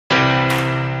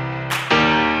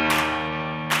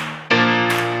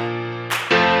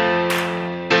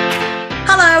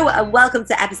and welcome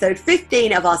to episode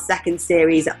 15 of our second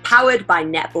series, powered by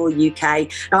Netball UK.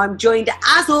 Now, I'm joined,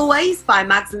 as always, by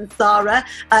Mags and Sarah.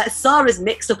 Sarah's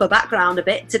mixed up her background a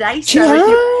bit today. So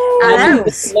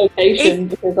location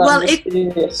because I'm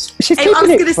She's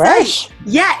keeping it fresh.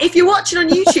 If you're watching on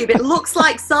YouTube, it looks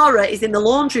like Sarah is in the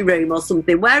laundry room or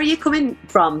something. Where are you coming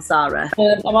from, Sarah?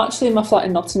 I'm actually in my flat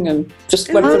in Nottingham. Just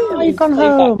you've gone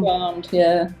home. Background.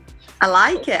 Yeah, I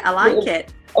like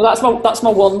it. Oh, that's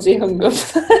my onesie hung up.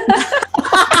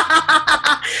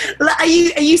 Are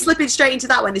you slipping straight into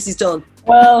that when this is done?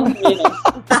 Well, you know.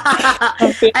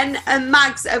 and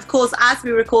Mags, of course, as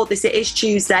we record this, it is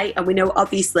Tuesday, and we know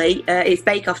obviously it's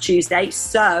Bake Off Tuesday.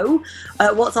 So,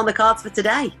 what's on the cards for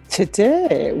today?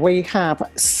 Today we have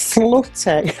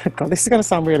slutty. God, this is going to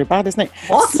sound really bad, isn't it?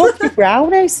 What? Slutty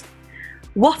brownies.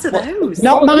 What are those?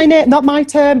 Not my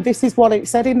term. This is what it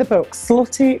said in the book.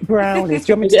 Slutty brownies.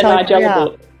 Do you want me to tell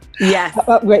you? Yes.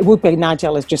 It would be.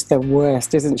 Nigella's just the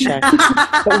worst, isn't she?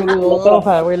 But we love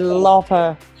her. We love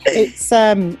her. It's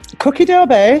cookie dough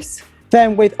base,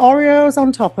 then with Oreos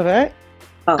on top of it,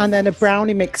 and then a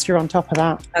brownie mixture on top of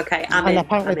that. Okay,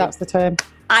 apparently that's the term.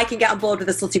 I can get on board with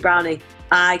a slutty brownie.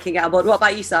 I can get on board. What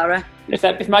about you, Sarah?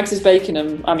 If Mags is baking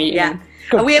them, I'm eating them.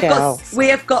 And we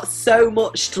have got so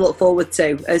much to look forward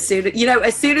to as soon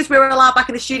as we're allowed back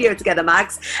in the studio together,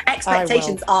 Mags.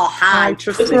 Expectations are high. I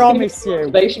promise you.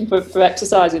 Motivation for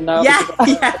exercising now.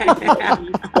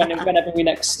 Whenever we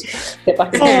next get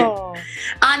back in.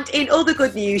 And in other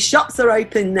good news, shops are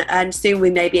open and soon we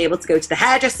may be able to go to the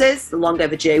hairdressers, long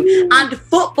overdue. And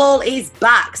football is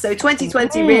back. So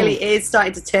 2020 really is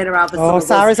starting to turn around for some of us.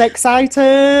 Sarah's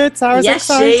excited. Yes,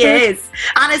 she is.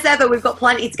 And as ever, we've got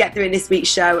plenty to get through in this week's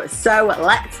show, so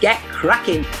let's get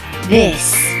cracking.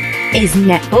 This is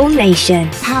Netball Nation,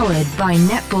 powered by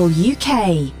Netball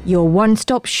UK, your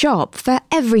one-stop shop for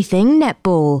everything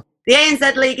netball. The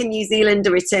ANZ League in New Zealand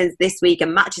returns this week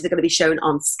and matches are going to be shown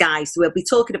on Sky. So we'll be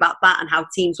talking about that and how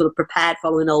teams will have prepared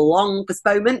following a long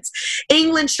postponement.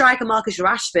 England striker Marcus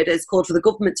Rashford has called for the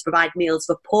government to provide meals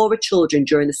for poorer children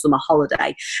during the summer holiday.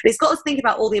 And it's got us thinking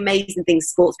about all the amazing things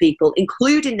sports people,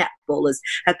 including netballers,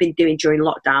 have been doing during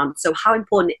lockdown. So how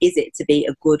important is it to be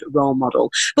a good role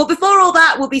model? But before all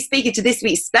that, we'll be speaking to this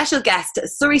week's special guest,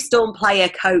 Surrey Storm player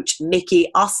coach Mickey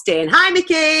Austin. Hi,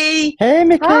 Mickey. Hey,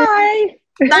 Mickey. Hi.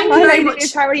 Thank you very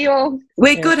much. How are you all?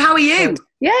 We're good. How are you?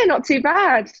 Yeah, not too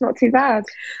bad. Not too bad.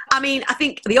 I mean, I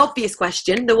think the obvious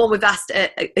question, the one we've asked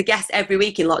a guest every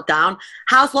week in lockdown,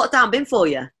 how's lockdown been for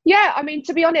you? Yeah, I mean,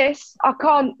 to be honest, I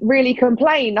can't really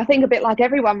complain. I think a bit like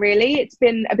everyone, really. It's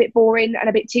been a bit boring and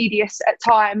a bit tedious at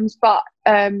times, but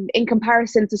in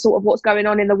comparison to sort of what's going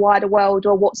on in the wider world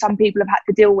or what some people have had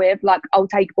to deal with, like, I'll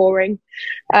take boring.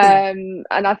 And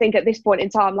I think at this point in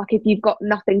time, like, if you've got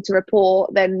nothing to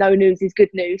report, then no news is good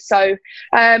news. So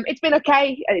it's been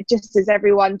okay, just as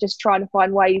everyone, just trying to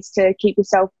find ways to keep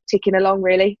yourself ticking along,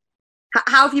 really.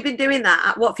 How have you been doing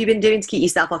that? What have you been doing to keep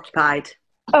yourself occupied?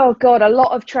 Oh God, a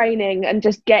lot of training and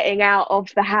just getting out of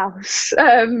the house.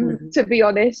 To be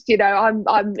honest, you know,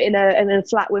 I'm in a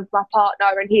flat with my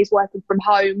partner and he's working from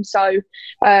home. So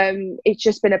it's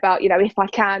just been about, you know, if I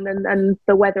can and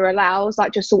the weather allows,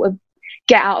 like, just sort of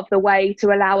get out of the way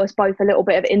to allow us both a little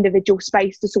bit of individual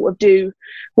space to sort of do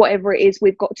whatever it is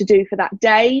we've got to do for that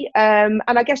day. And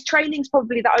I guess training's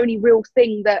probably the only real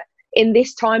thing that in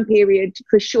this time period,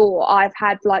 for sure, I've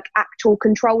had like actual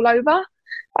control over.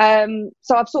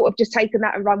 So I've sort of just taken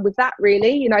that and run with that,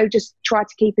 really, you know, just try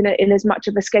to keep it in as much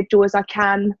of a schedule as I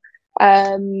can,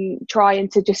 trying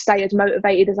to just stay as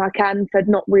motivated as I can for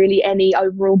not really any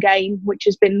overall gain, which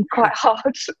has been quite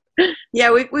hard.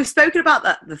 Yeah, we've spoken about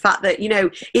that, the fact that, you know,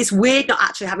 it's weird not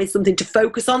actually having something to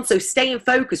focus on. So staying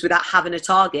focused without having a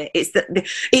target,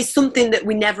 it's something that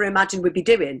we never imagined we'd be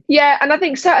doing. Yeah, and I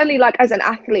think certainly, like, as an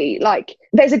athlete, like,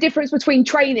 there's a difference between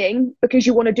training because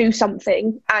you want to do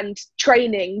something and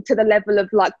training to the level of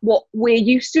like what we're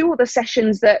used to or the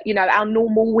sessions that, you know, our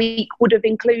normal week would have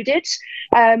included.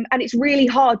 And it's really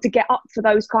hard to get up for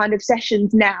those kind of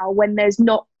sessions now when there's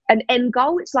not an end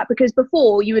goal. It's like, because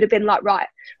before you would have been like, right,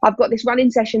 I've got this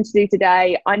running session to do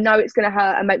today. I know it's going to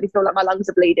hurt and make me feel like my lungs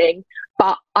are bleeding,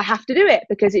 but I have to do it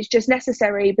because it's just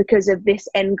necessary because of this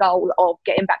end goal of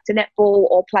getting back to netball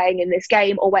or playing in this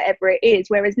game or whatever it is.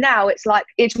 Whereas now it's like,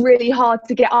 it's really hard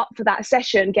to get up for that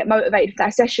session, get motivated for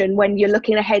that session when you're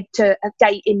looking ahead to a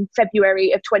date in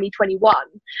February of 2021.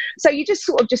 So you just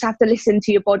sort of just have to listen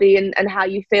to your body and how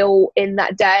you feel in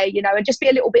that day, you know, and just be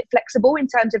a little bit flexible in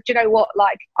terms of, do you know what,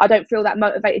 like, I don't feel that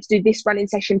motivated to do this running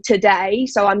session today,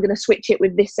 so I'm going to switch it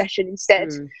with this session instead.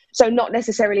 So not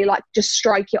necessarily like just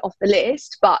strike it off the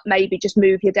list, but maybe just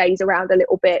move your days around a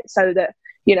little bit so that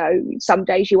you know, some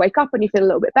days you wake up and you feel a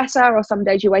little bit better, or some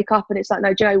days you wake up and it's like,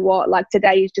 no, do you know what, like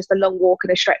today is just a long walk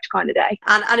and a stretch kind of day.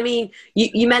 And I mean,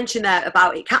 you mentioned there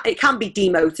about it can be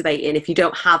demotivating if you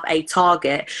don't have a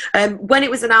target. When it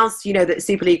was announced, you know, that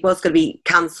Super League was going to be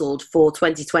cancelled for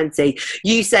 2020,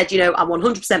 you said, you know, I'm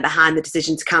 100% behind the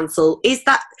decision to cancel. Is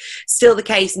that still the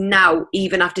case now,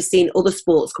 even after seeing other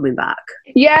sports coming back?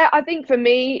 Yeah, I think for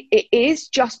me it is,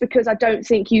 just because I don't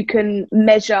think you can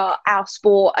measure our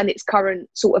sport and its current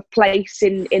sort of place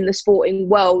in the sporting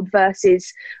world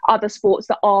versus other sports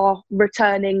that are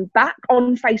returning back.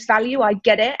 On face value, I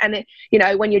get it, and it, you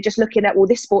know, when you're just looking at, well,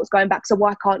 this sport's going back, so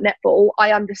why can't netball?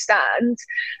 I understand,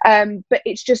 but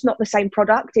it's just not the same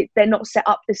product. They're not set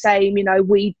up the same. You know,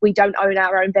 we don't own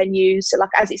our own venues, so like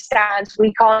as it stands,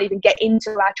 we can't even get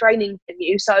into our training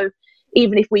venue. So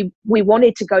even if we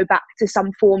wanted to go back to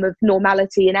some form of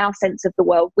normality in our sense of the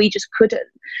world, we just couldn't.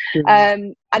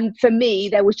 And for me,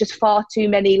 there was just far too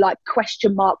many like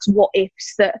question marks, what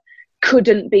ifs that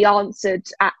couldn't be answered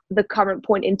at the current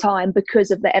point in time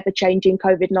because of the ever-changing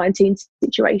COVID-19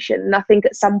 situation. And I think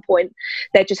at some point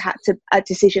there just a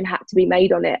decision had to be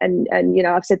made on it. And you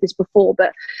know, I've said this before,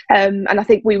 but and I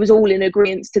think we was all in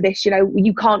agreement to this. You know,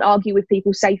 you can't argue with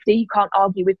people's safety, you can't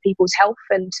argue with people's health,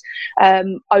 and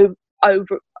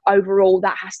overall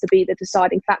that has to be the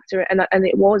deciding factor, and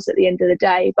it was at the end of the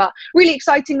day. But really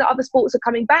exciting that other sports are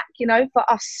coming back, you know, for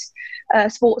us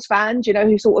sports fans, you know,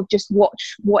 who sort of just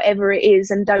watch whatever it is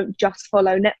and don't just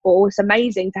follow netball. It's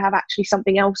amazing to have actually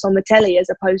something else on the telly as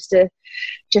opposed to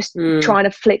just trying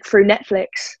to flick through Netflix.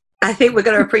 I think we're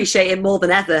going to appreciate it more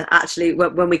than ever, actually,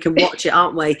 when we can watch it,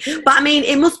 aren't we? But I mean,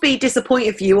 it must be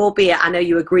disappointing for you, albeit I know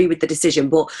you agree with the decision,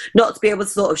 but not to be able to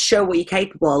sort of show what you're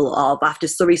capable of after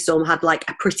Surrey Storm had like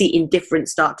a pretty indifferent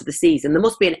start to the season. There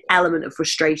must be an element of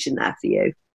frustration there for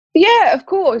you. Yeah, of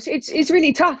course. It's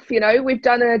really tough, you know. We've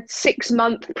done a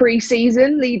 6-month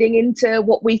pre-season leading into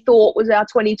what we thought was our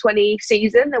 2020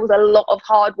 season. There was a lot of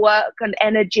hard work and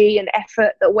energy and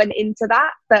effort that went into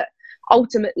that, but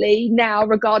ultimately now,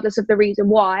 regardless of the reason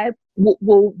why,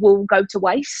 will go to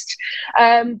waste.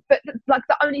 But like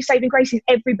the only saving grace is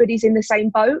everybody's in the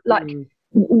same boat. Like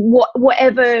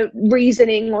whatever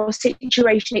reasoning or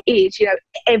situation it is, you know,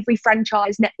 every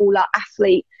franchise netballer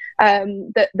athlete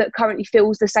that currently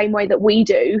feels the same way that we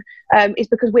do is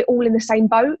because we're all in the same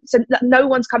boat. So no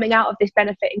one's coming out of this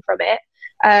benefiting from it.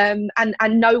 And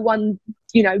no one,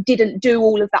 you know, didn't do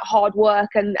all of that hard work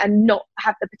and not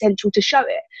have the potential to show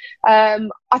it.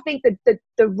 I think that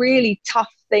the really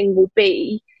tough thing will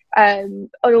be an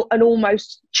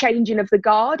almost changing of the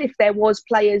guard if there was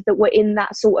players that were in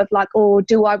that sort of like, oh,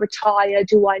 do I retire,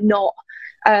 do I not,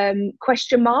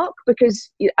 question mark,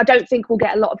 because I don't think we'll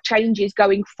get a lot of changes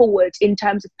going forward in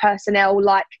terms of personnel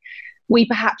like we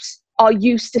perhaps are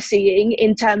used to seeing,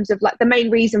 in terms of like the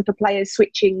main reason for players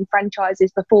switching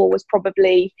franchises before was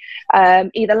probably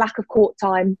either lack of court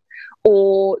time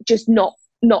or just not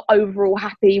overall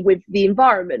happy with the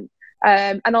environment.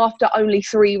 And after only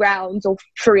 3 rounds or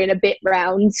 3 and a bit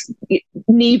rounds,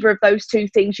 neither of those two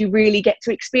things you really get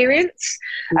to experience.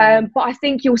 But I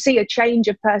think you'll see a change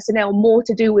of personnel more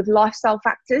to do with lifestyle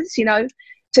factors. You know,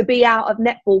 to be out of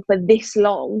netball for this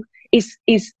long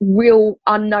is real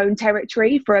unknown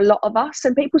territory for a lot of us,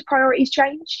 and people's priorities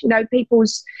change. You know,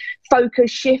 people's focus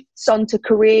shifts onto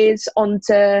careers,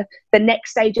 onto the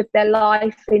next stage of their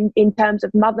life in terms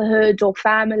of motherhood or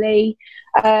family.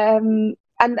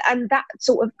 And that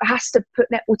sort of has to put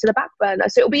netball to the back burner.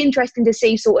 So it'll be interesting to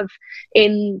see sort of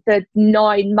in the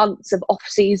 9 months of off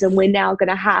season we're now going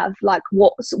to have, like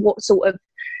what sort of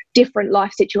different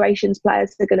life situations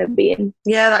players are going to be in.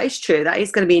 Yeah, that is true. That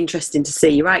is going to be interesting to see.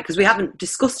 You're right, because we haven't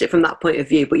discussed it from that point of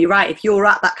view, but you're right, if you're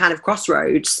at that kind of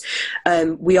crossroads,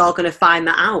 we are going to find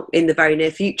that out in the very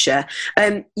near future.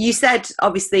 You said,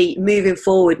 obviously, moving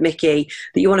forward, Mickey,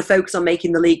 that you want to focus on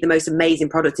making the league the most amazing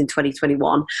product in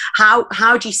 2021.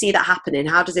 How do you see that happening?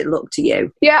 How does it look to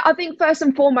you? Yeah, I think first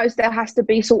and foremost there has to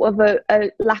be sort of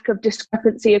a lack of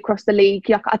discrepancy across the league.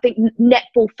 Like, I think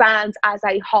netball fans as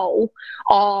a whole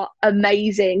are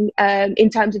amazing in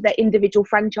terms of their individual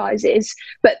franchises,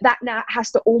 but that now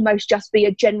has to almost just be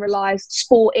a generalized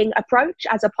sporting approach,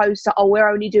 as opposed to, oh, we're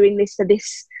only doing this for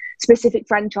this specific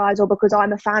franchise or because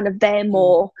I'm a fan of them,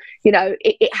 or, you know,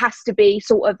 it has to be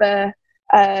sort of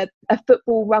a a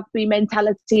football rugby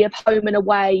mentality of home and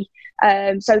away,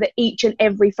 so that each and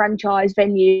every franchise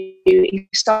venue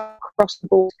is across the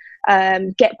board.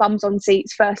 Get bums on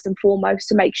seats first and foremost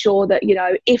to make sure that, you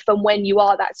know, if and when you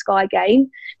are that Sky game,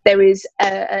 there is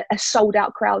a sold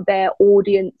out crowd there,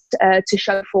 audience to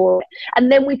show for it.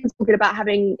 And then we can talk about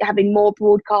having more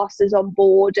broadcasters on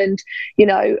board, and, you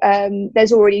know,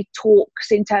 there's already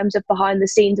talks in terms of behind the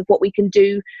scenes of what we can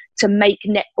do to make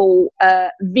netball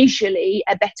visually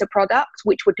a better product,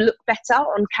 which would look better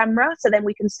on camera. So then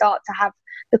we can start to have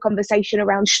the conversation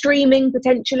around streaming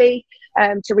potentially,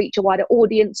 to reach a wider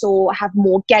audience, or have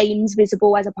more games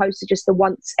visible as opposed to just the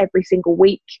once every single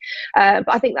week. But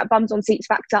I think that bums on seats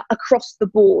factor across the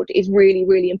board is really,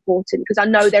 really important, because I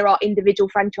know there are individual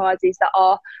franchises that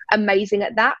are amazing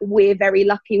at that. We're very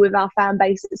lucky with our fan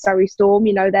base at Surrey Storm.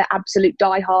 You know, they're absolute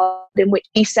diehard, in which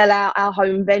we sell out our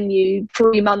home venue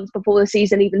 3 months before the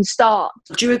season even starts.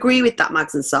 Do you agree with that,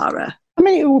 Mags and Sarah? I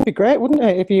mean, it would be great, wouldn't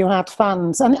it, if you had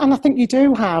fans? And I think you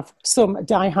do have some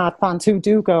diehard fans who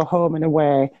do go home and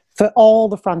away for all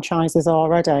the franchises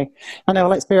already. I know,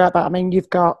 let's be right back. I mean, you've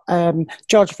got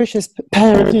George Fisher's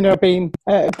parents, you know, being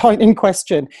a point in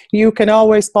question. You can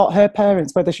always spot her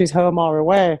parents, whether she's home or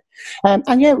away.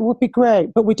 And yeah, it would be great,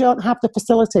 but we don't have the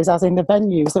facilities, as in the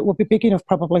venues, that would be big enough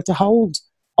probably to hold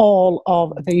all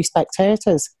of the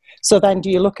spectators. So then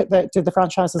do the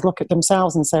franchises look at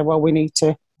themselves and say, well, we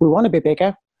want to be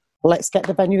bigger, let's get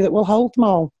the venue that will hold them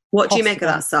all? What do you make of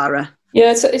that, Sarah?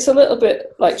 Yeah, it's a little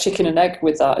bit like chicken and egg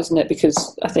with that, isn't it?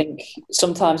 Because I think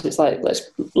sometimes it's like,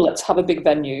 let's have a big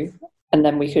venue and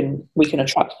then we can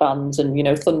attract fans. And, you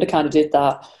know, Thunder kind of did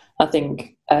that. I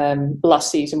think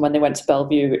last season when they went to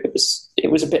Bellevue,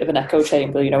 it was a bit of an echo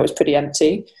chamber. You know, it was pretty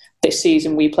empty. This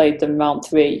season we played them Mount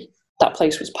 3. That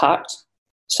place was packed.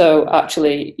 So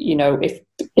actually, you know,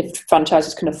 if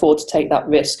franchises can afford to take that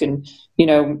risk and, you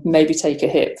know, maybe take a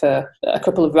hit for a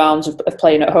couple of rounds of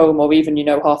playing at home, or even, you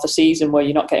know, half a season where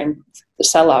you're not getting the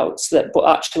sellouts, but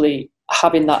actually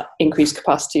having that increased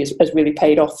capacity has really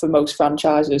paid off for most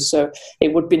franchises. So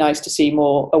it would be nice to see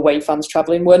more away fans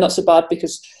travelling. We're not so bad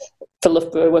because for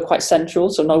Loughborough we're quite central,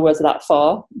 so nowhere that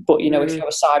far. But, you know, if you're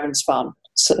a Sirens fan,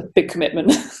 it's a big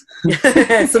commitment.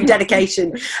 Some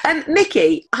dedication.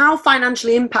 Mickey, how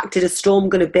financially impacted is Storm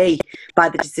going to be by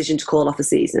the decision to call off a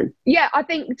season? Yeah, I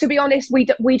think, to be honest,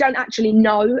 we don't actually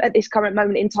know at this current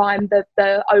moment in time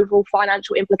the overall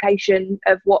financial implication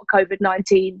of what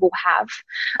COVID-19 will have.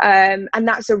 And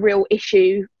that's a real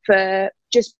issue for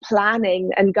just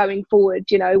planning and going forward.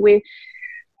 You know,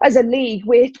 as a league,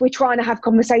 we're trying to have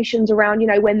conversations around, you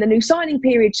know, when the new signing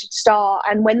period should start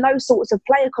and when those sorts of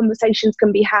player conversations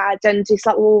can be had. And it's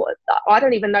like, well, I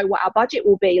don't even know what our budget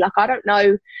will be. Like, I don't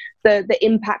know the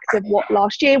impact of what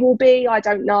last year will be. I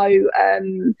don't know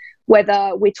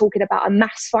whether we're talking about a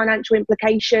mass financial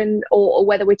implication or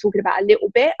whether we're talking about a little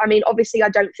bit. I mean, obviously, I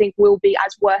don't think we'll be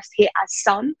as worst hit as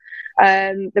some.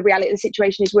 The reality of the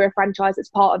situation is we're a franchise that's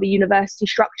part of a university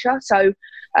structure. So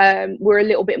we're a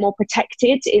little bit more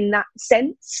protected in that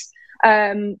sense.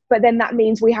 But then that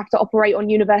means we have to operate on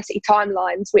university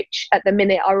timelines, which at the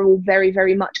minute are all very,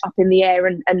 very much up in the air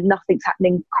and nothing's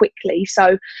happening quickly.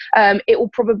 So it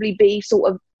will probably be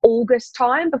sort of August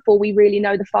time before we really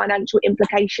know the financial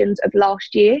implications of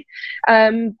last year.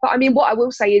 But I mean, what I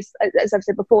will say is, as I've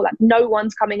said before, like, no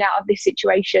one's coming out of this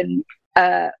situation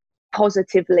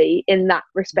positively in that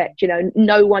respect. You know,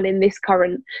 no one in this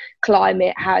current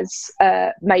climate has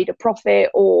made a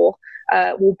profit or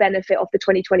will benefit off the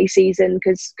 2020 season,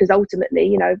 because ultimately,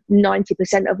 you know,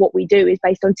 90% of what we do is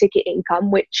based on ticket income,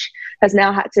 which has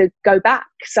now had to go back.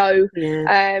 So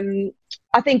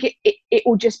I think it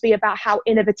will just be about how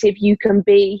innovative you can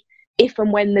be if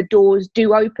and when the doors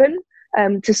do open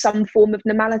to some form of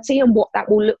normality, and what that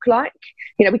will look like.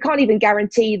 You know, we can't even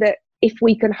guarantee that if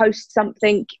we can host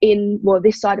something in, well,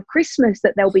 this side of Christmas,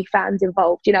 that there'll be fans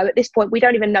involved. You know, at this point, we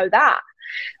don't even know that.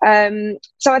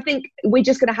 So I think we're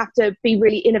just going to have to be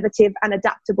really innovative and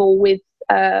adaptable with,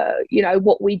 you know,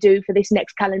 what we do for this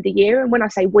next calendar year. And when I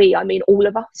say we, I mean all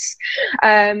of us.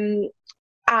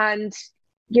 And,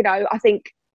 you know, I think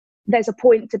there's a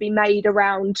point to be made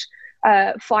around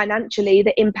financially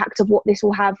the impact of what this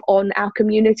will have on our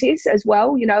communities as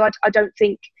well. You know, I don't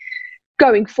think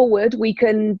going forward we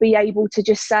can be able to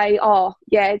just say, oh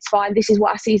yeah, it's fine, this is what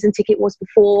our season ticket was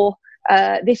before,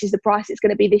 this is the price it's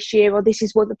going to be this year, or this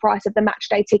is what the price of the match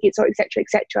day tickets, or etc.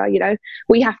 etc. You know,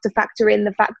 we have to factor in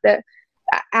the fact that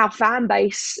our fan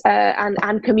base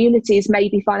and communities may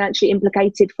be financially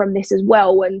implicated from this as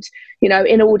well. And, you know,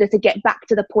 in order to get back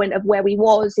to the point of where we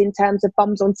was in terms of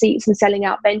bums on seats and selling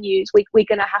out venues, we're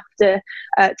going to have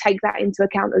to take that into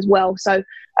account as well. So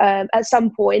at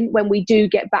some point when we do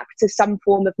get back to some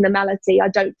form of normality, I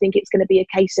don't think it's going to be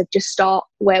a case of just start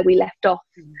where we left off,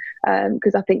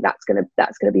 because I think that's going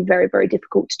to be very, very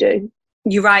difficult to do.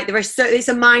 You're right. It's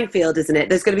a minefield, isn't it?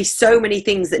 There's going to be so many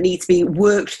things that need to be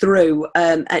worked through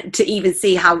to even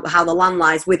see how the land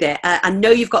lies with it. I know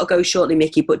you've got to go shortly,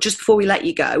 Mickey, but just before we let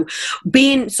you go,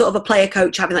 being sort of a player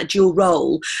coach, having that dual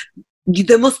role,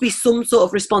 there must be some sort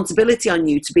of responsibility on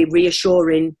you to be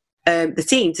reassuring the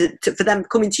team, for them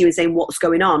coming to you and saying what's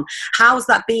going on. How's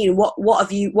that been?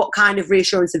 What kind of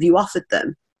reassurance have you offered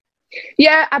them?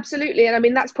 Yeah, absolutely. And I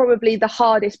mean, that's probably the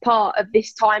hardest part of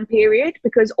this time period,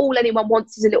 because all anyone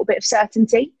wants is a little bit of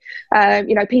certainty.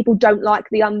 You know, people don't like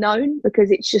the unknown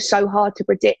because it's just so hard to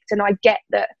predict. And I get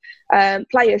that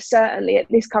players, certainly at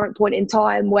this current point in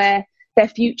time where their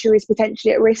future is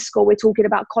potentially at risk, or we're talking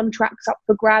about contracts up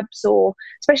for grabs, or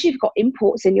especially if you've got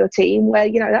imports in your team where,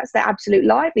 you know, that's their absolute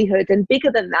livelihood. And bigger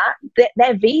than that,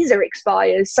 their visa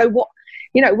expires. So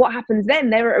what happens then?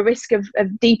 They're at a risk of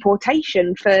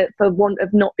deportation for want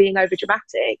of not being over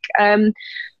dramatic.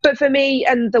 But for me,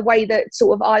 and the way that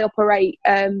sort of I operate,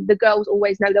 the girls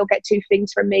always know they'll get two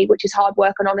things from me, which is hard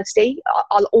work and honesty.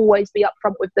 I'll always be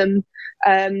upfront with them,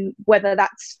 whether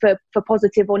that's for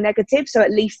positive or negative. So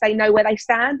at least they know where they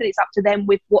stand, and it's up to them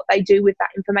with what they do with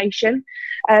that information.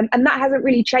 And that hasn't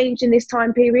really changed in this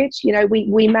time period. You know,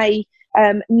 we may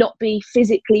not be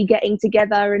physically getting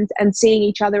together and seeing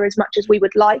each other as much as we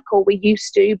would like or we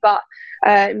used to, but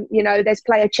you know, there's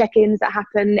player check-ins that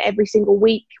happen every single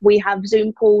week. We have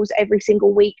Zoom calls every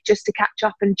single week just to catch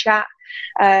up and chat.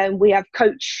 We have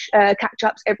coach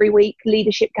catch-ups every week,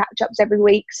 leadership catch-ups every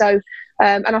week. So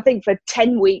and I think for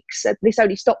 10 weeks, this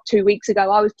only stopped 2 weeks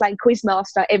ago, I was playing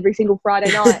Quizmaster every single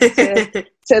Friday night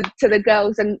to the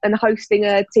girls and hosting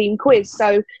a team quiz.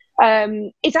 So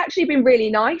it's actually been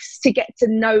really nice to get to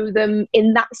know them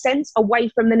in that sense, away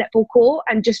from the netball court,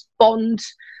 and just bond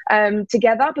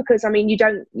together, because I mean,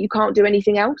 you can't do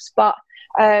anything else. But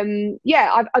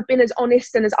yeah, I've been as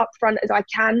honest and as upfront as I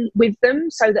can with them,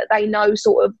 so that they know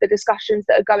sort of the discussions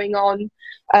that are going on.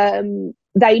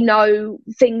 They know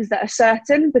things that are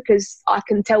certain, because I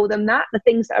can tell them that. The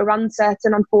things that are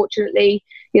uncertain, unfortunately,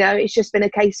 you know, it's just been a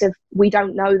case of we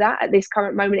don't know that at this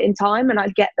current moment in time. And I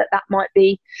get that might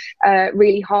be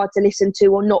really hard to listen to,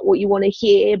 or not what you want to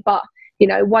hear. But, you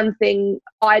know, one thing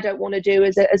I don't want to do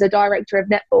as a director of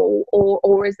netball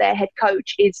or as their head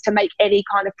coach is to make any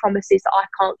kind of promises that I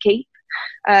can't keep.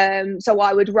 So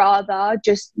I would rather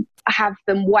just have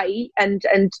them wait and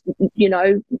you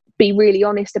know, be really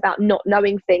honest about not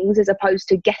knowing things, as opposed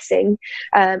to guessing,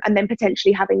 and then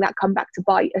potentially having that come back to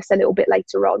bite us a little bit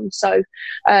later on. So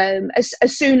as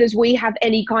soon as we have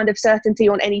any kind of certainty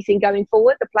on anything going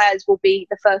forward, the players will be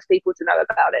the first people to know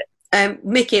about it.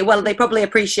 Mickey, well, they probably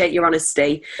appreciate your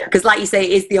honesty, because like you say,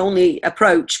 it is the only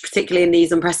approach, particularly in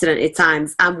these unprecedented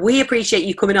times. And we appreciate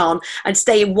you coming on and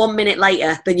staying 1 minute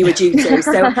later than you were due to.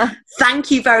 So thank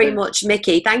you very much,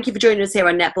 Mickey. Thank you for joining us here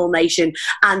on Netball Nation,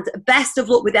 and best of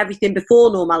luck with everything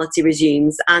before normality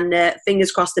resumes, and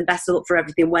fingers crossed, and best of luck for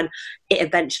everything when it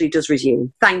eventually does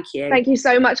resume. Thank you. Thank you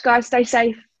so much, guys. Stay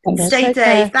safe. Stay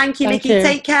safe. Thank you, Mickey.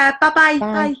 Take care. Bye-bye.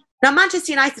 Bye. Now,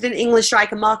 Manchester United and England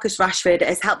striker Marcus Rashford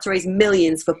has helped to raise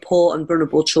millions for poor and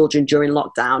vulnerable children during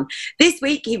lockdown. This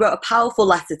week, he wrote a powerful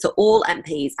letter to all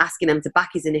MPs asking them to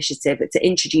back his initiative to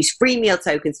introduce free meal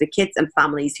tokens for kids and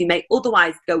families who may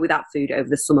otherwise go without food over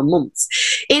the summer months.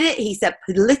 In it, he said,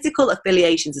 political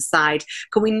affiliations aside,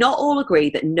 can we not all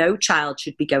agree that no child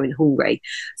should be going hungry?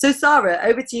 So, Sarah,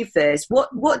 over to you first.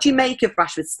 What do you make of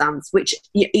Rashford's stance, which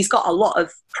he's got a lot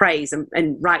of praise,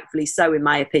 and rightfully so, in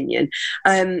my opinion,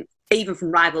 even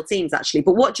from rival teams, actually.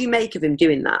 But what do you make of him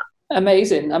doing that?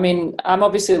 Amazing. I mean, I'm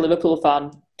obviously a Liverpool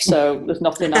fan, so there's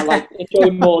nothing I like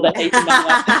enjoying more than hating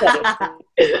Man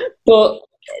United. But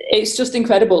it's just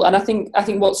incredible. And I think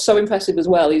what's so impressive as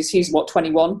well is he's,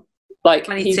 21? Like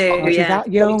 22, yeah.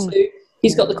 That young. 22.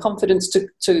 He's got the confidence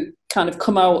to kind of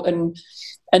come out and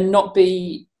not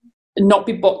be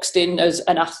boxed in as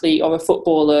an athlete or a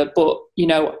footballer, but, you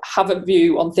know, have a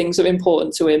view on things that are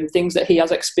important to him, things that he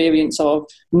has experience of,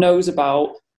 knows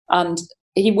about, and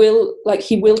he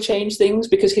will change things,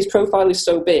 because his profile is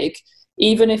so big.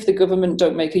 Even if the government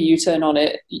don't make a U-turn on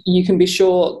it, you can be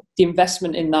sure the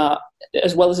investment in that,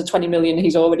 as well as the 20 million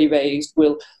he's already raised,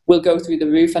 will go through the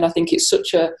roof. And I think it's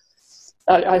such a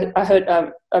I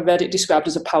read it described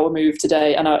as a power move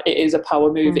today, and it is a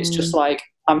power move. It's just like,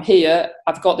 I'm here,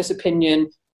 I've got this opinion,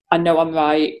 I know I'm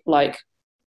right, like,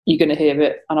 you're going to hear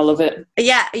it, and I love it.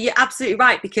 Yeah, you're absolutely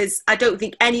right, because I don't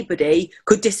think anybody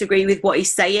could disagree with what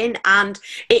he's saying, and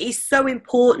it is so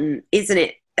important, isn't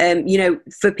it,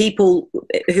 for people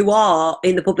who are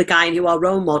in the public eye and who are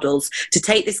role models to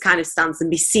take this kind of stance and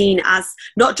be seen as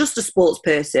not just a sports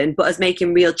person, but as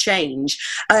making real change.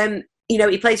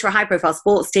 He plays for a high-profile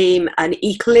sports team, and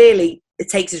he clearly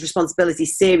takes his responsibility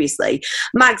seriously.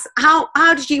 Mags, how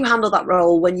did you handle that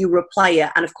role when you were a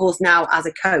player, and of course now as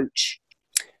a coach?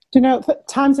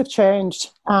 Times have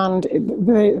changed, and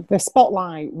the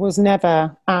spotlight was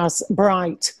never as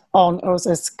bright on us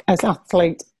as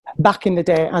athletes back in the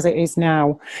day as it is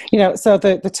now. So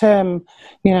the term,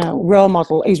 role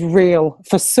model is real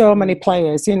for so many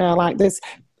players. Like there's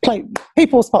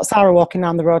people spot Sarah walking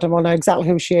down the road and will know exactly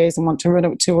who she is and want to run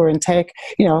up to her and take,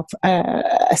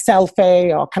 a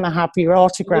selfie, or can I have your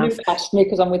autograph? You've asked me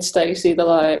because I'm with Stacey. They're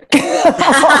like,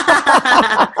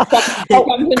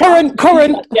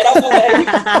 current. Get out of the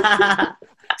way.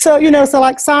 So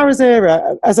like Sarah's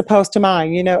era, as opposed to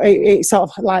mine, it sort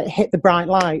of like hit the bright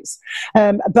lights.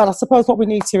 But I suppose what we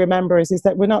need to remember is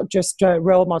that we're not just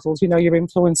role models, you're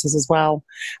influencers as well.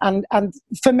 And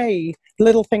for me,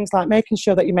 little things like making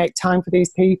sure that you make time for these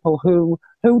people who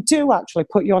do actually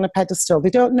put you on a pedestal.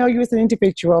 They don't know you as an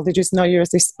individual, they just know you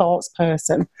as this sports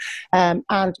person. And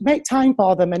make time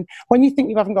for them. And when you think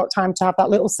you haven't got time to have that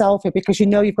little selfie because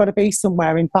you've got to be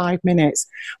somewhere in 5 minutes,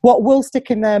 what will stick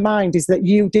in their mind is that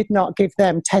you did not give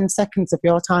them 10 seconds of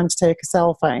your time to take a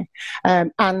selfie.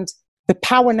 And the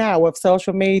power now of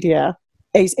social media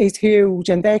is huge,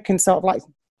 and they can sort of like,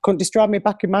 couldn't destroy me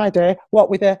back in my day, what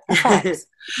with a fax.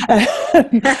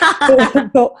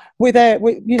 but with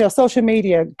social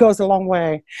media goes a long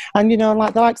way. And,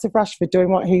 like the likes of Rashford doing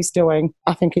what he's doing,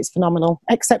 I think it's phenomenal,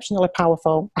 exceptionally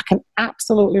powerful. I can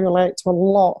absolutely relate to a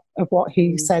lot of what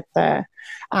he said there.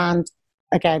 And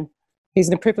again, he's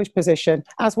in a privileged position,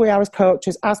 as we are as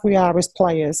coaches, as we are as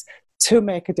players, to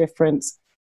make a difference,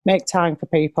 make time for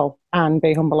people, and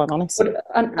be humble and honest. And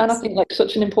I think like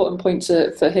such an important point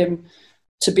for him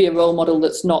to be a role model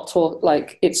that's not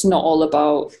like, it's not all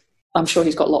about, I'm sure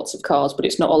he's got lots of cars, but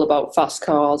it's not all about fast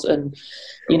cars and,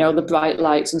 the bright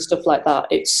lights and stuff like that.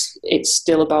 It's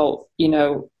still about,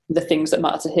 the things that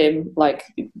matter to him, like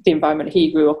the environment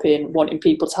he grew up in, wanting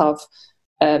people to have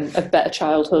a better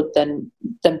childhood than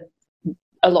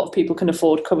a lot of people can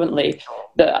afford currently.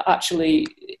 That actually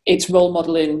it's role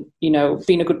modeling,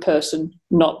 being a good person,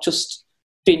 not just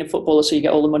being a footballer so you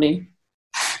get all the money.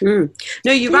 No,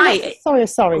 you're right.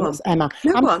 Sorry, Emma.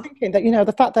 No, I'm thinking that,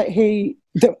 the fact that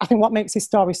I think what makes his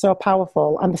story so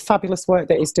powerful and the fabulous work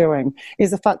that he's doing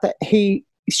is the fact that he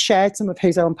shared some of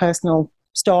his own personal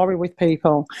story with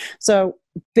people. So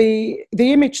the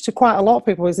image to quite a lot of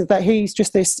people is that he's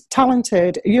just this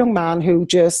talented young man who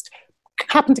just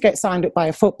happened to get signed up by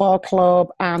a football club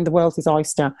and the world's his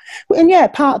oyster. And yeah,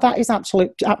 part of that is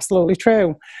absolutely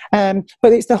true. But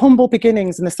it's the humble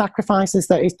beginnings and the sacrifices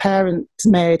that his parents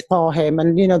made for him,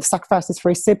 and, the sacrifices for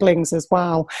his siblings as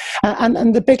well.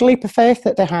 And the big leap of faith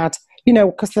that they had,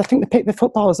 because I think they picked the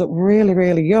footballers up really,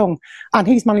 really young. And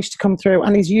he's managed to come through,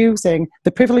 and he's using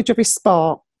the privilege of his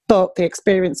sport, but the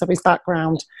experience of his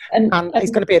background. And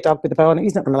he's going to be a dog with a bone.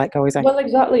 He's not going to let go, is he? Well,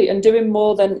 exactly. And doing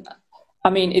more than... I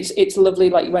mean, it's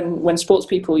lovely, like when sports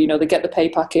people, they get the pay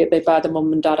packet, they buy the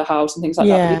mum and dad a house and things like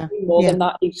that. But more than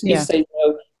that, he says,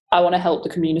 I want to help the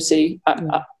community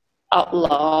at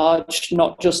large,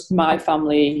 not just my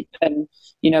family and,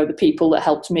 the people that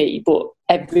helped me, but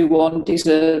everyone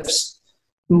deserves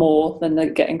more than they're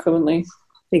getting currently.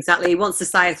 Exactly. He wants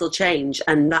societal change,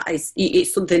 and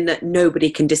it's something that nobody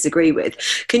can disagree with.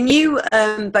 Can you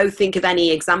both think of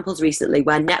any examples recently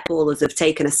where netballers have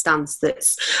taken a stance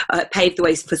that's paved the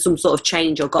way for some sort of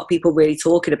change or got people really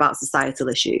talking about societal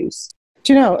issues?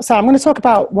 Do you know, so I'm going to talk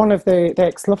about one of the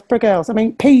ex-Loughborough girls. I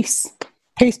mean, Peace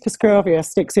Pascrovia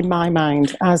sticks in my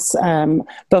mind as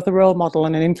both a role model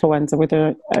and an influencer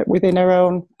within her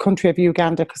own country of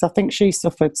Uganda, because I think she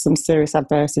suffered some serious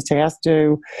adversity, as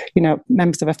do,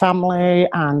 members of her family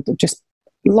and just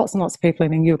lots and lots of people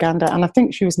in Uganda. And I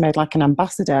think she was made like an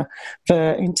ambassador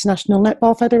for International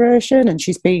Netball Federation, and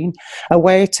she's been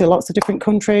away to lots of different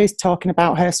countries talking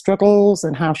about her struggles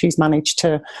and how she's managed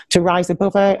to rise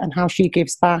above it and how she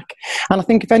gives back. And I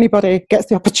think if anybody gets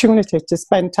the opportunity to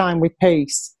spend time with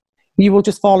Peace, you will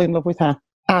just fall in love with her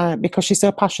because she's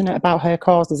so passionate about her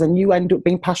causes, and you end up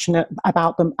being passionate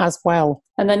about them as well.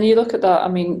 And then you look at that, I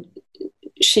mean,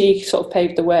 she sort of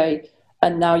paved the way.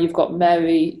 And now you've got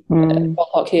Mary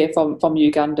Pollock here from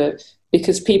Uganda,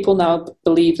 because people now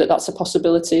believe that that's a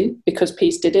possibility because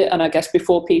Peace did it. And I guess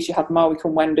before Peace, you had Maui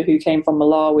Kumwenda, who came from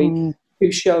Malawi.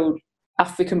 who showed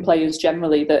African players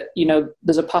generally that, you know,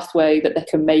 there's a pathway that they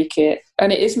can make it.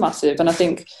 And it is massive. And I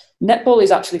think netball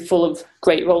is actually full of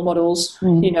great role models.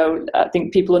 You know, I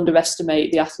think people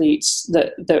underestimate the athletes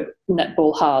that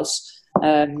netball has.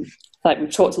 Like,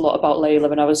 we've talked a lot about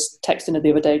Layla, and I was texting her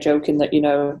the other day joking that, you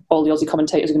know, all the Aussie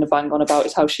commentators are going to bang on about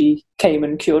is how she came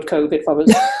and cured COVID if I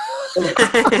was...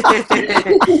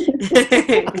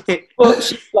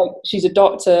 Well, she's a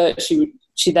doctor.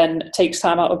 She then takes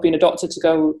time out of being a doctor to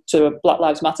go to a Black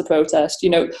Lives Matter protest. You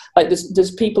know, like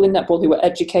there's people in netball who are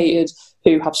educated,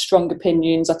 who have strong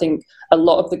opinions. I think a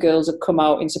lot of the girls have come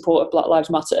out in support of Black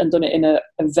Lives Matter and done it in a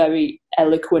very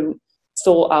eloquent,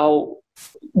 thought out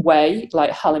way,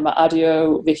 like Halima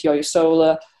Adio, Vicky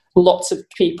Oyosola. Lots of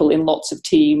people in lots of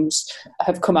teams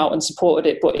have come out and supported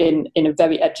it, but in a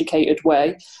very educated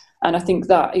way. And I think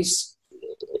that is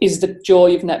the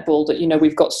joy of netball, that, you know,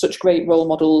 we've got such great role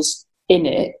models in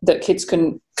it that kids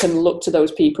can look to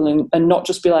those people and not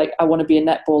just be like, I want to be a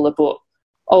netballer, but,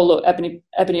 oh, look, Ebony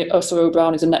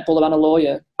Osoro-Brown is a netballer and a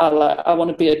lawyer. I want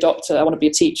to be a doctor. I want to be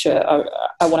a teacher.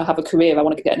 I want to have a career. I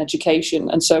want to get an education.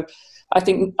 And so I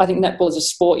think netball as a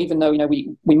sport, even though, you know,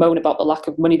 we moan about the lack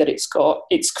of money that it's got,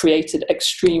 it's created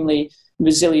extremely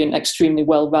resilient, extremely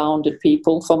well-rounded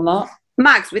people from that.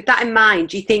 Mags, with that in mind,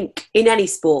 do you think in any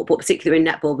sport, but particularly in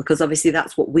netball, because obviously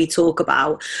that's what we talk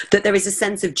about, that there is a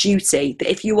sense of duty,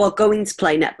 that if you are going to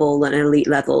play netball at an elite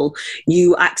level,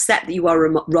 you accept that you are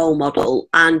a role model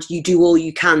and you do all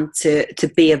you can to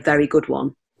be a very good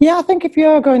one? Yeah, I think if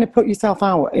you're going to put yourself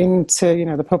out into, you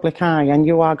know, the public eye, and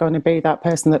you are going to be that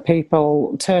person that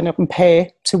people turn up and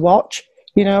pay to watch,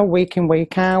 you know, week in,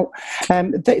 week out,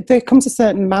 there comes a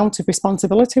certain amount of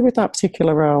responsibility with that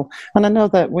particular role. And I know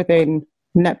that within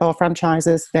netball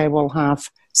franchises, they will have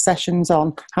sessions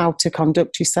on how to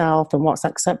conduct yourself and what's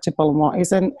acceptable and what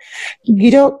isn't.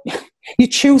 You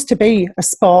choose to be a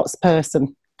sports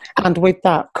person. And with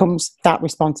that comes that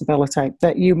responsibility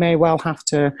that you may well have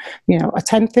to, you know,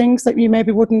 attend things that you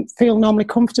maybe wouldn't feel normally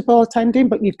comfortable attending,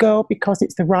 but you go because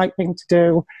it's the right thing to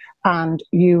do, and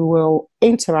you will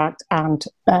interact and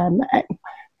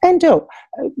end up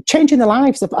changing the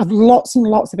lives of lots and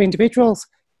lots of individuals.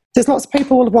 There's lots of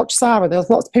people who will watch Sarah, there's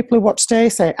lots of people who watch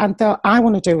Stacey, and I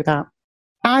want to do that.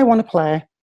 I want to play.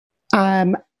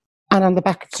 And on the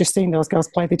back of just seeing those girls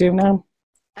play, they do now.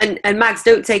 And Mags,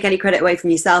 don't take any credit away from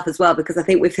yourself as well, because I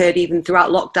think we've heard even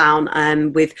throughout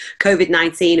lockdown with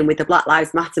COVID-19 and with the Black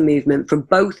Lives Matter movement from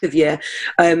both of you,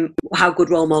 how good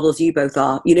role models you both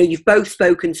are. You know, you've both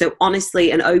spoken so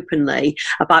honestly and openly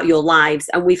about your lives,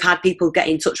 and we've had people get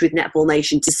in touch with Netball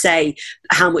Nation to say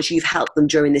how much you've helped them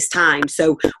during this time.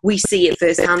 So we see it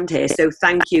firsthand here. So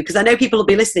thank you, because I know people will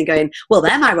be listening going, well,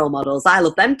 they're my role models. I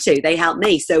love them too. They help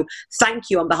me. So thank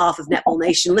you on behalf of Netball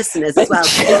Nation listeners as well.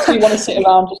 If you want to sit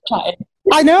around just chatting.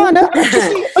 I know.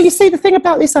 You see, the thing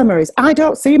about this, Emma, is I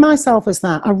don't see myself as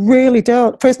that. I really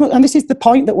don't. For as much, and this is the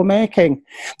point that we're making,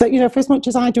 that, you know, for as much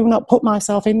as I do not put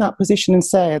myself in that position and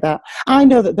say that, I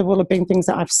know that there will have been things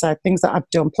that I've said, things that I've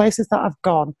done, places that I've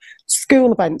gone,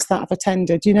 school events that I've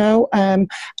attended, you know, and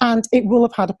it will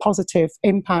have had a positive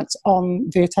impact on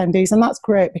the attendees. And that's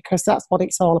great, because that's what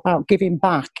it's all about, giving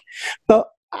back. But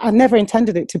I never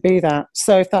intended it to be that.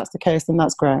 So if that's the case, then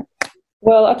that's great.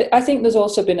 Well, I think there's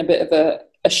also been a bit of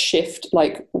a shift,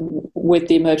 like with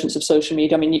the emergence of social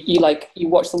media. I mean, you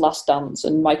watch The Last Dance,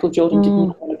 and Michael Jordan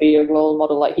didn't want to be a role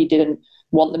model. Like, he didn't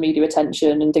want the media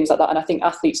attention and things like that. And I think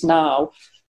athletes now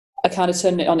are kind of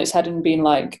turning it on its head and being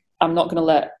like, I'm not going to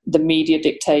let the media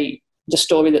dictate the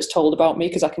story that's told about me,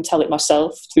 because I can tell it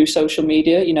myself through social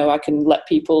media. You know, I can let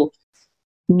people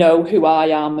know who I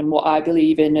am and what I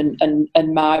believe in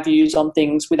and my views on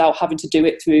things without having to do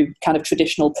it through kind of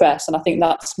traditional press. And I think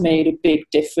that's made a big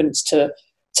difference to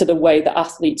the way that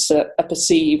athletes are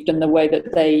perceived and the way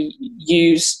that they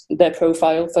use their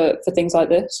profile for things like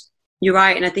this. You're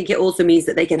right, and I think it also means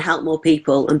that they can help more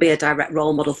people and be a direct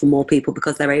role model for more people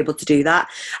because they're able to do that.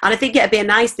 And I think it'd be a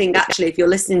nice thing, actually, if you're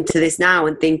listening to this now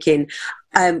and thinking,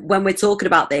 when we're talking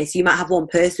about this, you might have one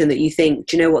person that you think,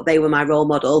 do you know what, they were my role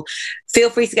model.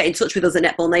 Feel free to get in touch with us at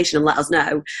Netball Nation and let us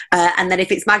know. And then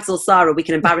if it's Mags or Sarah, we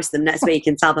can embarrass them next week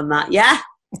and tell them that, yeah?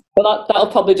 Well,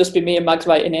 that'll probably just be me and Mags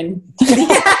writing in.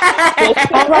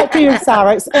 I'll write for you,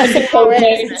 Sarah.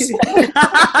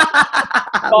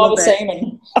 Love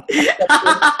it.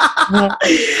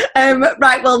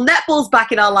 Right, well, netball's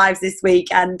back in our lives this week,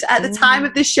 and at the time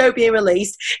of this show being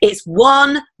released, it's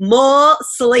one more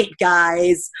sleep,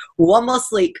 guys. One more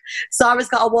sleep. Sarah's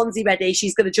got a onesie ready.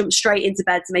 She's going to jump straight into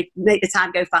bed to make the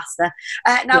time go faster.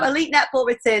 Now, Elite Netball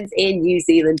returns in New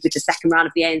Zealand with the second round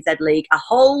of the ANZ League, a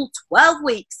whole 12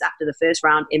 weeks after the first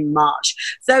round in March.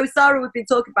 So, Sarah, we've been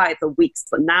talking about it for weeks,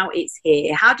 but now it's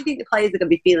here. How do you think the players are going to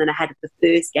be feeling ahead of the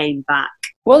first game back?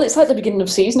 Well, it's like the beginning of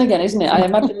season again, isn't it? I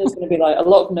imagine there's going to be like a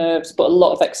lot of nerves, but a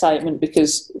lot of excitement,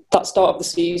 because that start of the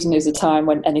season is a time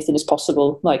when anything is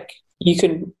possible. Like you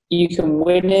can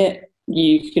win it,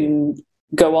 you can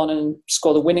go on and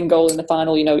score the winning goal in the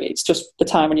final. You know, it's just the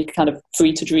time when you're kind of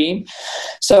free to dream.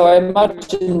 So I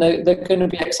imagine they're going to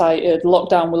be excited.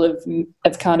 Lockdown will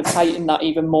have kind of heightened that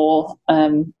even more.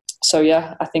 So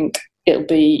yeah, I think it'll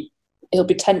be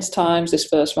tense times this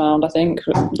first round. I think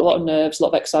a lot of nerves, a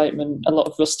lot of excitement, a lot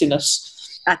of rustiness.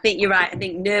 I think you're right. I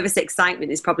think nervous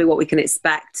excitement is probably what we can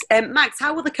expect. Max,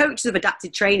 how will the coaches have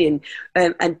adapted training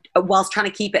and whilst trying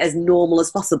to keep it as normal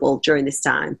as possible during this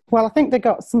time? Well, I think they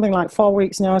got something like 4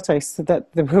 weeks' notice that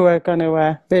who are going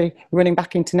to be running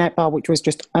back into netball, which was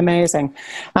just amazing.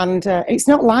 And it's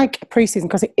not like pre-season,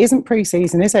 because it isn't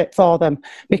pre-season, is it, for them?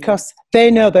 Because they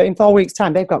know that in 4 weeks'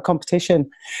 time they've got competition.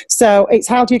 So it's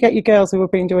how do you get your girls who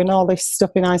have been doing all this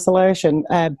stuff in isolation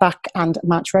back and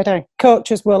match ready?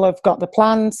 Coaches will have got the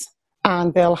plans,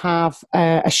 and they'll have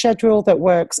a schedule that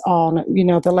works on,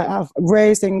 they'll have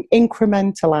raising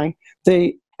incrementally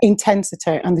the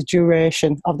intensity and the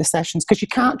duration of the sessions, because you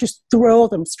can't just throw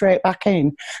them straight back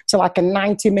in to like a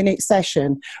 90-minute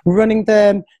session, running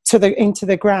them into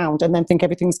the ground and then think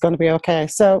everything's going to be okay.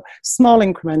 So small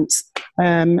increments,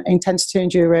 intensity and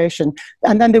duration,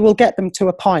 and then they will get them to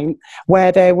a point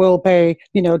where they will be,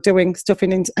 doing stuff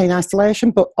in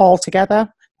isolation, but all together.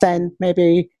 Then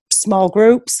maybe small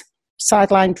groups,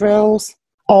 sideline drills,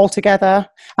 all together,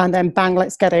 and then bang,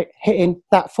 let's get it hitting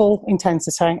that full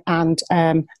intensity and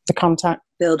the contact.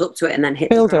 Build up to it and then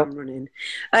hit the ground running.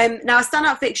 Now, a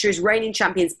standout fixture is reigning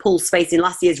champions Pulse facing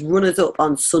last year's runners-up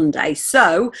on Sunday.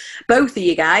 So, both of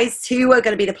you guys, who are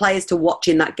going to be the players to watch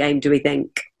in that game, do we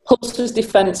think? Pulse's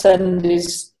defence end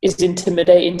is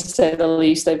intimidating, to say the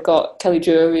least. They've got Kelly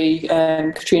Jury,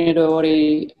 Katrina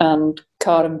Dory and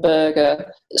Karen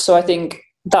Berger. So I think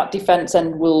that defence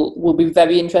end will be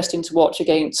very interesting to watch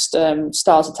against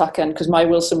Stars attack end, because Maya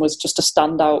Wilson was just a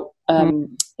standout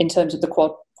in terms of the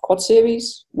quad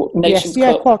series,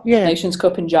 Nations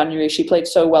Cup in January. She played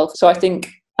so well. So I think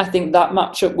that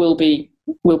matchup will be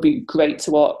great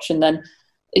to watch. And then,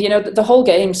 the whole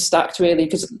game's stacked really,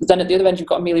 because then at the other end you've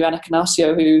got Amelia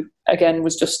Anacanacio, who again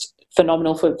was just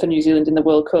phenomenal for New Zealand in the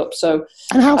World Cup. So,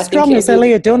 and how strong is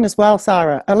Aaliyah Dunn as well,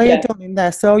 Sarah? Aaliyah Dunn in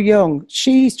there, so young.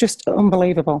 She's just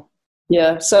unbelievable.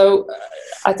 Yeah, so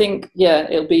I think,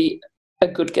 it'll be a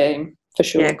good game for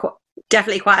sure. Yeah,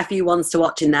 definitely quite a few ones to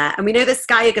watch in there. And we know that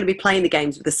Sky are going to be playing the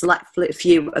games with a select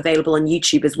few available on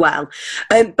YouTube as well.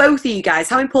 Both of you guys,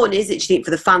 how important is it, do you think,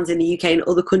 for the fans in the UK and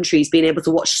other countries being able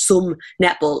to watch some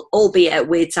netball, albeit at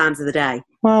weird times of the day?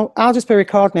 Well, I'll just be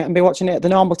recording it and be watching it at the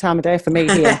normal time of day for me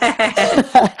here.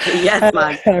 Yes,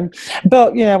 man.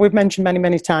 But, we've mentioned many,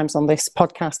 many times on this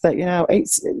podcast that,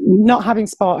 it's not having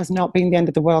sport has not been the end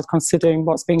of the world considering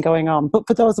what's been going on. But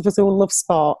for those of us who love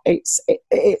sport, it's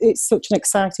such an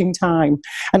exciting time.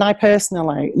 And I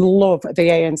personally love the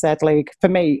ANZ League. For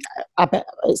me, I bet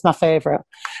it's my favourite.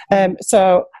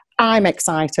 So I'm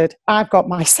excited. I've got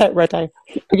my set ready,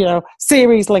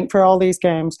 series link for all these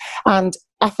games. And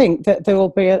I think that there will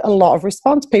be a lot of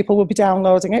response. People will be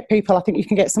downloading it. I think you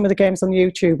can get some of the games on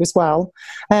YouTube as well.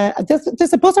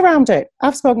 There's a buzz around it.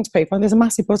 I've spoken to people and there's a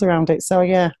massive buzz around it. So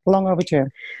yeah, long overdue.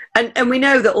 And we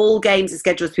know that all games are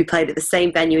scheduled to be played at the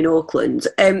same venue in Auckland.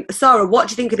 Sarah, what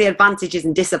do you think are the advantages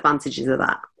and disadvantages of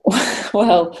that?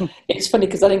 Well, it's funny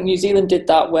because I think New Zealand did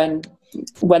that when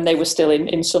they were still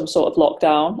in some sort of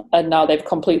lockdown, and now they've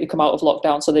completely come out of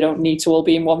lockdown, so they don't need to all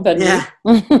be in one venue. Yeah.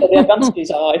 So the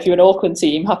advantages are, if you're an Auckland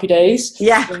team, happy days.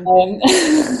 Yeah.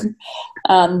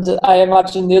 And I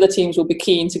imagine the other teams will be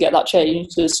keen to get that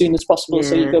changed as soon as possible,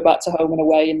 so you go back to home and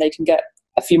away and they can get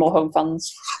a few more home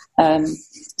fans.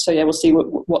 So we'll see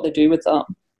what they do with that.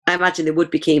 I imagine they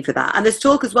would be keen for that. And there's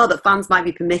talk as well that fans might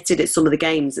be permitted at some of the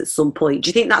games at some point. Do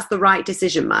you think that's the right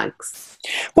decision, Max?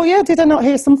 Well, yeah, did I not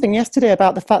hear something yesterday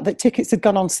about the fact that tickets had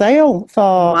gone on sale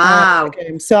for the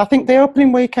games? So I think the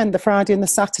opening weekend, the Friday and the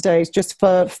Saturday, is just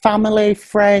for family,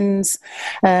 friends,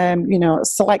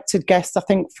 selected guests, I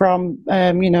think, from,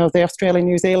 the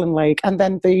Australian-New Zealand League. And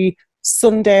then the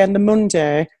Sunday and the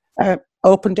Monday,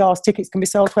 open doors, tickets can be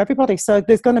sold to everybody. So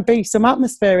there's going to be some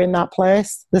atmosphere in that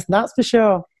place. That's for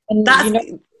sure. And That's, you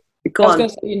know, go I was on. going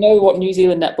to say, you know what New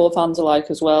Zealand netball fans are like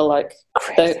as well. Like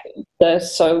they're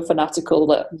so fanatical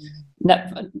that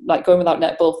like going without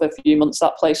netball for a few months,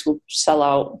 that place will sell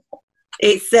out.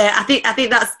 It's I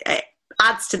think that's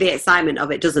adds to the excitement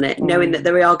of it, doesn't it? Knowing that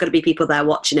there are going to be people there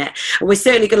watching it, and we're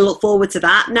certainly going to look forward to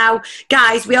that. Now,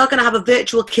 guys, we are going to have a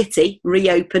virtual kitty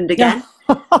reopened again.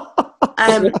 We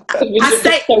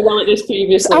did so well at this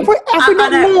previously. Have we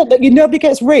not learned that nobody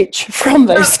gets rich from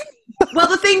this? Well,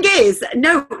 the thing is,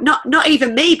 no, not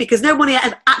even me, because no money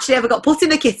actually ever got put in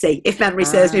the kitty, if memory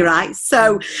serves me right.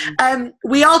 So I'm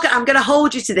going to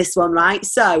hold you to this one, right?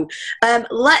 So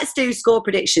let's do score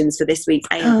predictions for this week's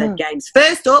ANZ games.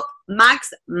 First up,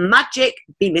 Mags, Magic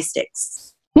v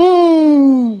Mystics.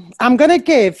 I'm going to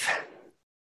give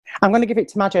it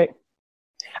to Magic.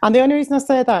 And the only reason I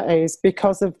say that is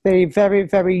because of the very,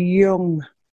 very young,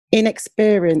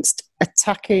 inexperienced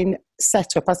attacking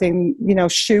setup, as in,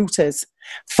 shooters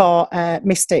for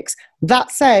Mystics.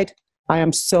 That said, I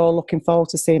am so looking forward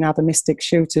to seeing how the Mystic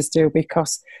shooters do,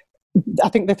 because I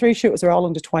think the 3 shooters are all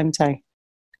under 20.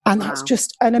 And that's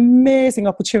just an amazing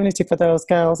opportunity for those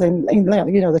girls in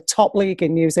the top league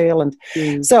in New Zealand.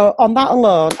 So on that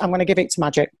alone, I'm going to give it to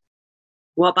Magic.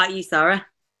 What about you, Sarah?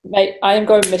 Mate, I am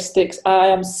going Mystics. I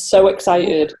am so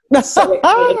excited. So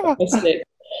excited about Mystics.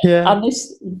 Yeah. And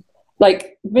this,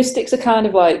 Mystics are kind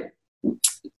of like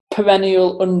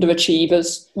perennial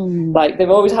underachievers. Like, they've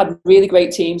always had really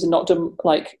great teams and not done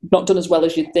as well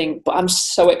as you'd think. But I'm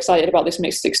so excited about this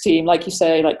Mystics team. Like you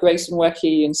say, like Grayson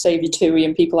Wecke and Saviour Tui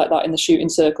and people like that in the shooting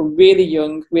circle. Really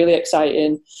young, really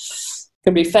exciting.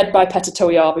 Can be fed by Peta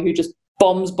Toiava, who just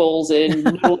bombs balls in,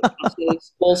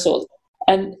 all sorts.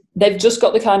 And they've just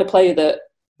got the kind of player that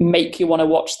make you want to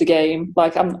watch the game.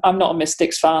 Like, I'm not a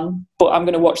Mystics fan, but I'm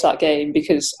going to watch that game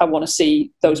because I want to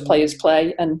see those players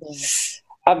play. And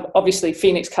obviously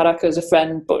Phoenix Karaka is a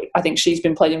friend, but I think she's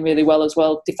been playing really well as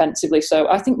well defensively. So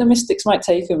I think the Mystics might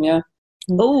take them, yeah.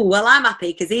 Oh, well, I'm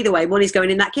happy because either way, money's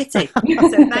going in that kitty.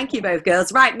 So thank you both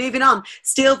girls. Right, moving on.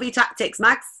 Steel v Tactics,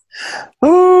 Max.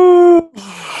 Oh,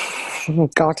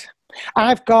 God.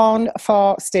 I've gone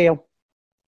for Steel.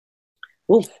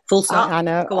 Oh, full stop. I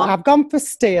know. Go on. I've gone for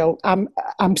Steel. I'm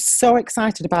so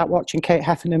excited about watching Kate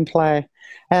Heffernan play.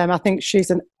 I think she's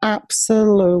an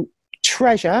absolute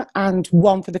treasure and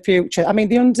one for the future. I mean,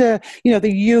 the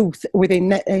youth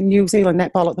within New Zealand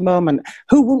netball at the moment,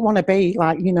 who wouldn't want to be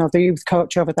like, the youth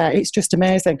coach over there? It's just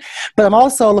amazing. But I'm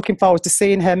also looking forward to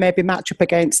seeing her maybe match up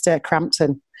against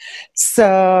Crampton.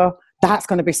 So that's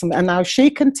going to be something. And now she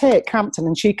can take Crampton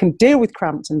and she can deal with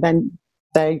Crampton, then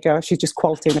there you go. She's just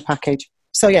quality in a package.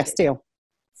 So, yeah, Steel.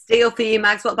 Steel for you,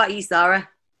 Mags. What about you, Sarah?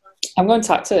 I'm going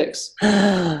Tactics.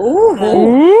 Because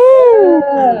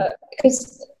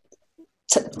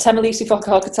Temelisi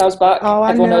Whakahakatau's back. Oh,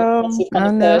 I know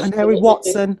with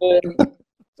Watson.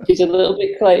 She's a little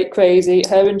bit crazy.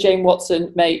 Her and Jane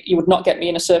Watson, mate, you would not get me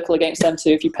in a circle against them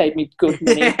two if you paid me good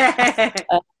money.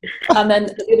 And then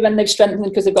at the other end, they've strengthened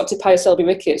because they've got Tapia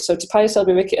Selby-Ricketts. So Tapia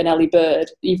Selby-Ricketts and Ellie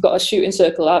Bird, you've got a shooting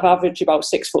circle. I've averaged about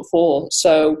 6'4".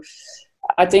 So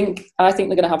I think they're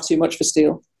going to have too much for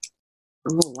Steel.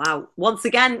 Oh, wow. Once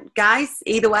again, guys,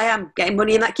 either way, I'm getting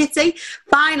money in that kitty.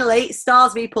 Finally,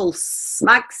 Stars v Pulse.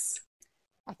 Mags?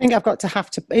 I think I've got to have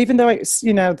to, even though it's,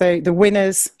 the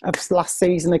winners of last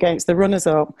season against the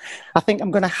runners-up, I think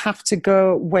I'm going to have to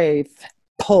go with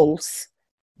Pulse,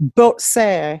 but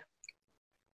say,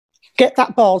 get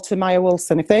that ball to Maya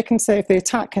Wilson. If the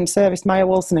attack can service Maya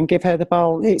Wilson and give her the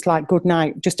ball, it's like good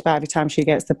night just about every time she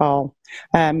gets the ball.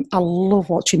 I love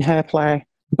watching her play.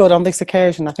 But on this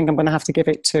occasion, I think I'm going to have to give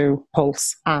it to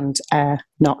Pulse and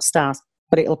not Stars.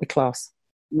 But it'll be close.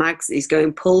 Mags is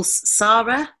going Pulse.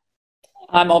 Sarah?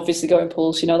 I'm obviously going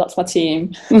Pulse. That's my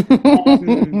team.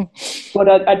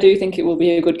 But I do think it will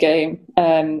be a good game.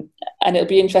 And it'll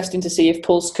be interesting to see if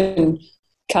Pulse can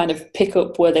kind of pick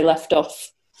up where they left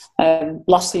off.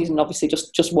 Last season, obviously,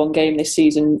 just one game this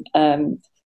season.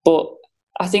 But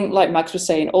I think, like Max was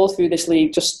saying, all through this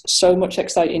league, just so much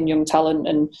exciting young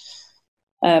talent.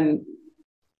 And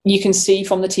you can see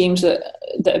from the teams that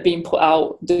are being put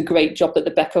out the great job that the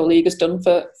Beko League has done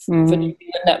for New Zealand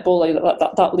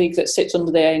netball. That league that sits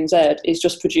under the ANZ is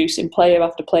just producing player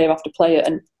after player after player.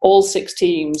 And all 6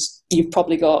 teams, you've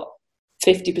probably got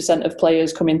 50% of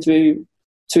players coming through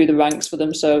the ranks for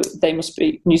them. So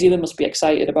New Zealand must be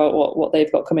excited about what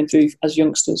they've got coming through as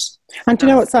youngsters. And do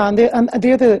you know what, Sam?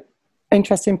 The other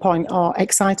interesting point or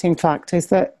exciting fact is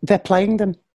that they're playing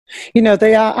them.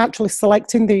 They are actually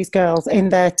selecting these girls in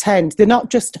their 10s. They're not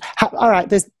just, all right,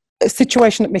 there's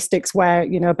situation at Mystics where,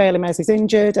 you know, Bailey Mays is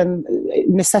injured and it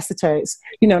necessitates,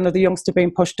 you know, another youngster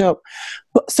being pushed up.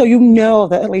 But so you know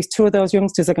that at least 2 of those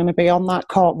youngsters are going to be on that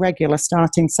court regular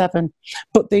starting 7.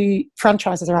 But the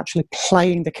franchises are actually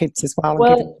playing the kids as well.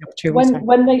 And giving the opportunity.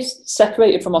 When they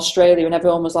separated from Australia and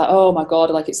everyone was like, oh my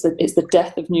God, like it's the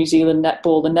death of New Zealand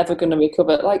netball, they're never going to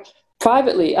recover. Like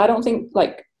privately, I don't think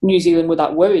like New Zealand were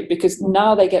that worried, because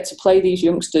now they get to play these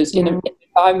youngsters in an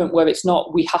environment where it's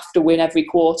not we have to win every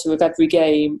quarter of every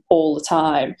game all the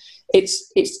time.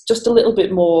 It's just a little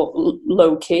bit more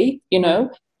low key, you know.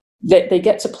 They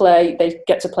get to play. They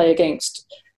get to play against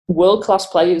world class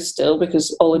players still,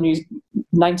 because all the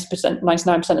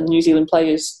 99% of the New Zealand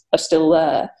players are still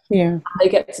there. Yeah, they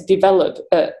get to develop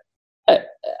at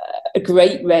a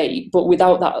great rate, but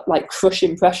without that like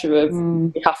crushing pressure of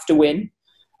we have to win.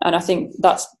 And I think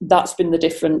that's been the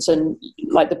difference. And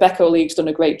like the Becco League's done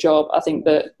a great job. I think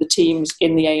that the teams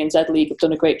in the ANZ League have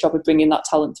done a great job of bringing that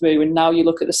talent through. And now you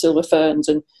look at the Silver Ferns,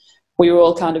 and we were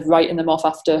all kind of writing them off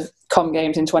after Com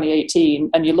Games in 2018.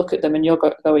 And you look at them and you're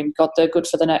going, God, they're good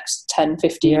for the next 10,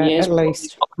 15 years. At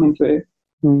least. Coming through.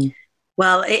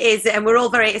 Well, it is, and we're all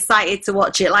very excited to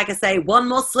watch it. Like I say, one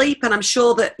more sleep, and I'm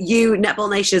sure that you,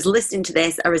 Netball Nations, listening to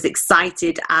this are as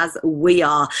excited as we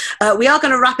are. We are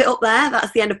going to wrap it up there.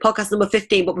 That's the end of podcast number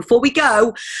 15. But before we go,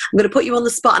 I'm going to put you on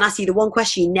the spot and ask you the one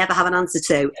question you never have an answer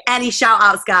to. Any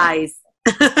shout-outs, guys?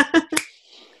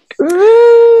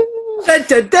 Dun,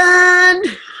 dun, dun.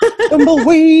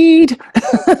 Tumbleweed.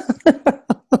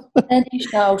 Any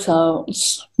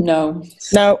shout-outs? No.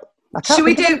 Should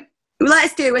we do...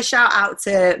 Let's do a shout out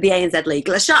to the ANZ League.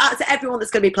 Let's shout out to everyone that's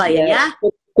going to be playing, yeah?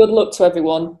 Good luck to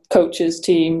everyone. Coaches,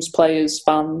 teams, players,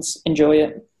 fans. Enjoy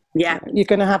it. Yeah. You're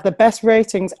going to have the best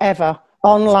ratings ever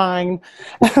online.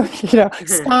 You know,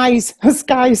 Sky's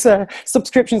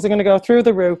subscriptions are going to go through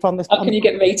the roof on this. How can you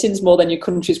get ratings more than your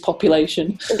country's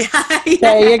population?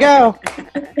 There you go.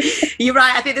 You're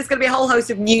right. I think there's going to be a whole host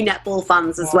of new netball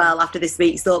fans as well after this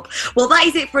week's up. Well, that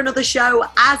is it for another show.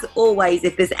 As always,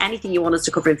 if there's anything you want us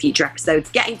to cover in future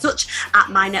episodes, get in touch at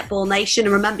My Netball Nation.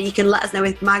 And remember, you can let us know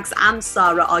if Mags and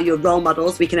Sarah are your role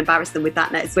models. We can embarrass them with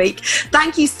that next week.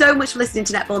 Thank you so much for listening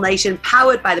to Netball Nation,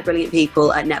 powered by the brilliant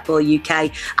people at Netball UK.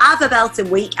 Have a belting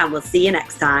week, and we'll see you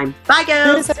next time. Bye,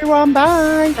 girls. Cheers, everyone.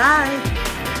 Bye. Bye.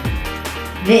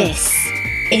 This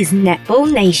is Netball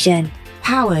Nation,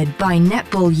 powered by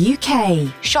Netball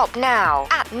UK. Shop now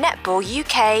at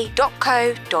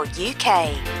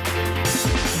netballuk.co.uk.